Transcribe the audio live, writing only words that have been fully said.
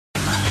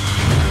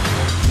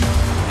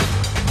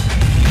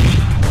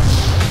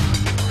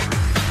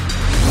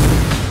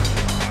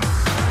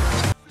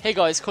Hey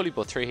guys,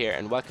 Cullybo3 here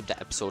and welcome to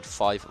episode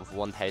 5 of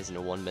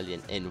 1001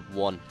 million in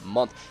 1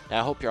 month.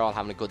 Now I hope you're all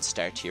having a good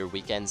start to your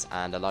weekends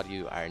and a lot of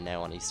you are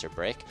now on Easter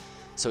break.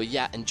 So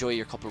yeah, enjoy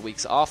your couple of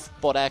weeks off.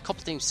 But a couple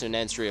of things to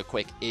announce real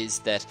quick is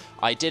that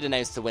I did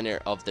announce the winner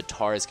of the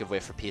Taurus giveaway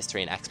for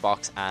PS3 and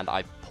Xbox, and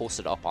I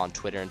posted up on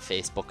Twitter and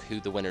Facebook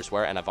who the winners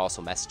were, and I've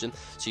also messaged them,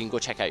 so you can go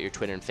check out your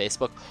Twitter and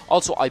Facebook.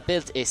 Also, I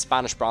built a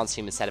Spanish bronze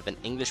team instead of an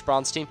English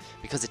bronze team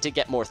because it did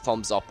get more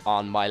thumbs up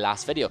on my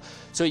last video.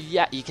 So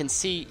yeah, you can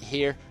see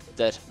here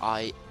that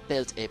I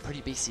built a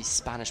pretty beastly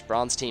Spanish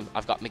bronze team.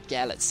 I've got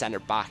Miguel at centre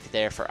back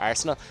there for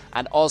Arsenal,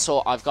 and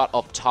also I've got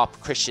up top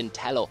Christian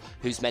Tello,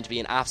 who's meant to be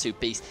an absolute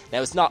beast.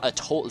 Now it's not a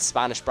total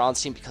Spanish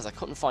bronze team because I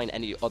couldn't find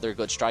any other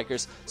good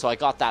strikers, so I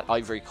got that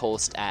Ivory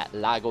Coast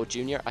Lago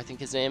Jr., I think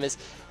his name is.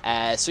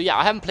 So yeah,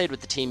 I haven't played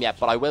with the team yet,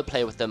 but I will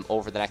play with them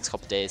over the next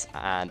couple of days,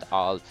 and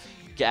I'll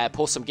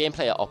post some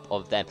gameplay up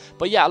of them.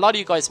 But yeah, a lot of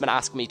you guys have been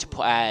asking me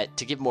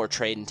to give more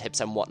trading tips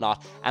and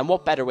whatnot, and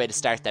what better way to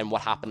start than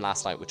what happened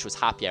last night, which was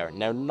happy hour.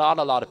 Now not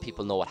a lot of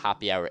people know what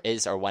happy hour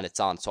is or when it's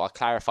on, so I'll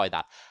clarify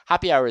that.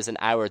 Happy hour is an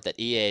hour that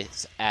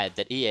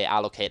EA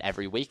allocate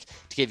every week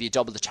to give you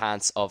double the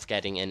chance of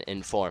getting an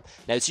inform.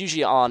 Now it's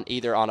usually on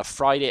either on a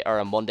Friday or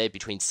a Monday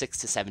between 6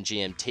 to 7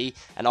 GMT,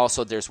 and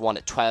also there's one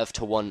at 12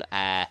 to 1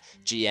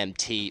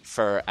 GMT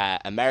for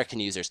American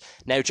users.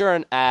 Now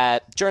during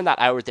that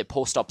hour they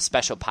post up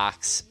special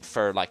packs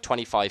for like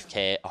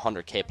 25k,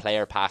 100k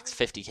player packs,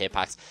 50k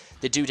packs.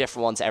 They do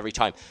different ones every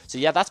time. So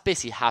yeah, that's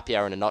basically happy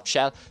hour in a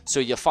nutshell.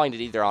 So you'll find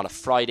it either on a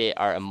Friday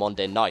or a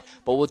Monday night.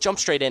 But we'll jump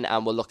straight in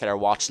and we'll look at our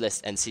watch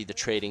list and see the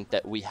trading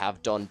that we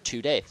have done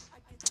today.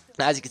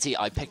 Now, as you can see,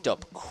 I picked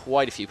up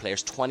quite a few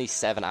players,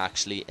 27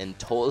 actually in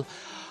total.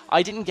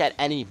 I didn't get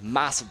any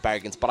massive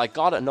bargains, but I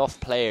got enough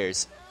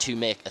players to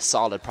make a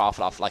solid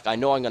profit off. Like, I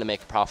know I'm going to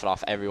make a profit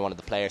off every one of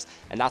the players,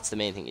 and that's the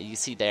main thing. You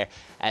see there,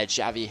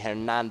 Xavi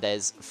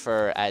Hernandez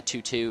for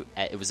 2-2.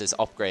 It was his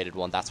upgraded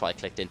one, that's why I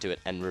clicked into it,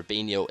 and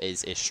Robinho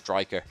is a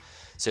striker.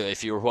 So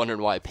if you were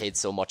wondering why I paid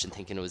so much and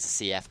thinking it was a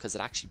CF, because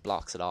it actually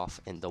blocks it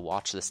off in the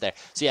watch list there.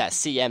 So yeah,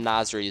 CM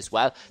Nasri as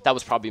well. That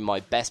was probably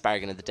my best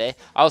bargain of the day.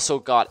 I also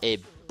got a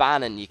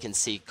Bannon, you can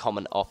see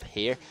coming up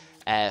here,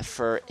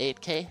 for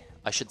 8k.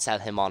 I should sell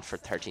him on for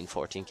 13,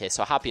 14k,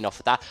 so happy enough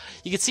with that.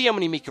 You can see how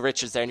many Mika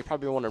Richards there, and you're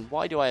probably wondering,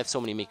 why do I have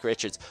so many Mika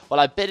Richards? Well,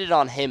 I bid it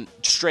on him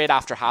straight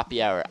after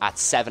happy hour at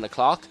 7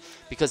 o'clock,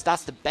 because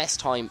that's the best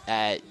time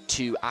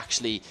to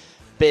actually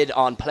bid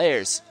on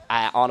players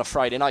on a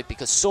Friday night,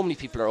 because so many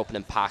people are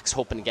opening packs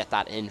hoping to get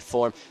that in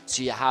form.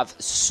 So you have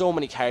so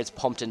many cards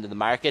pumped into the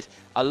market.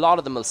 A lot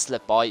of them will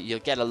slip by. You'll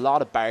get a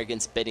lot of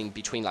bargains bidding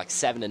between like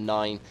 7 and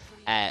 9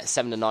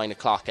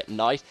 o'clock at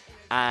night.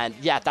 And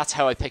yeah, that's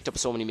how I picked up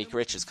so many Mika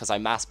Richards, because I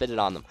mass bidded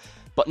on them.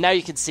 But now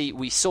you can see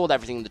we sold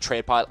everything in the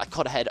trade pile. I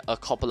cut ahead a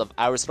couple of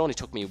hours. It only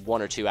took me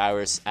 1 or 2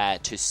 hours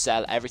to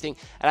sell everything.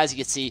 And as you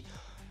can see,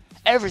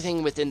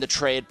 everything within the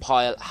trade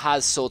pile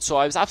has sold. So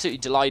I was absolutely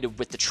delighted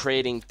with the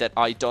trading that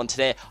I done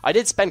today. I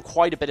did spend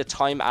quite a bit of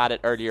time at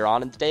it earlier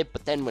on in the day,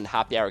 but then when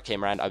happy hour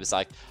came around, I was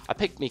like, I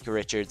picked Mika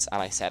Richards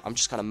and I said, I'm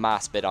just going to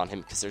mass bid on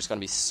him because there's going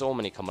to be so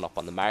many coming up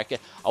on the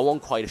market. I won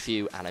quite a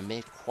few and I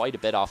made quite a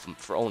bit off him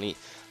for only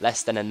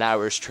less than an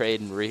hour's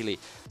trading, really.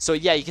 So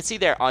yeah, you can see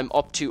there I'm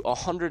up to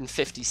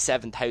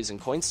 157,000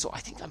 coins, so I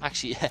think I'm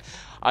actually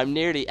I'm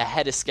nearly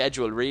ahead of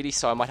schedule, really,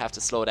 so I might have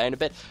to slow down a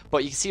bit.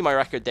 But you can see my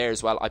record there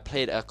as well. I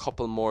played a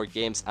couple more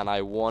games and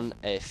I won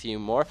a few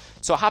more,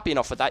 so happy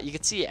enough with that. You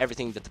can see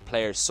everything that the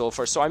players sold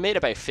for. So I made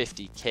about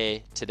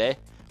 50k today,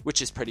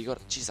 which is pretty good.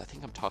 Jeez, I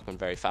think I'm talking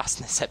very fast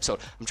in this episode.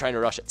 I'm trying to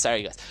rush it,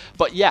 sorry guys.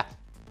 But yeah,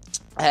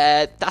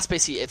 that's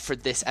basically it for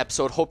this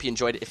episode. Hope you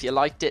enjoyed it. If you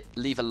liked it,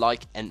 leave a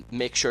like and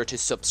make sure to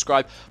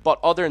subscribe. But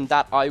other than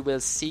that, I will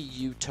see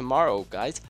you tomorrow, guys.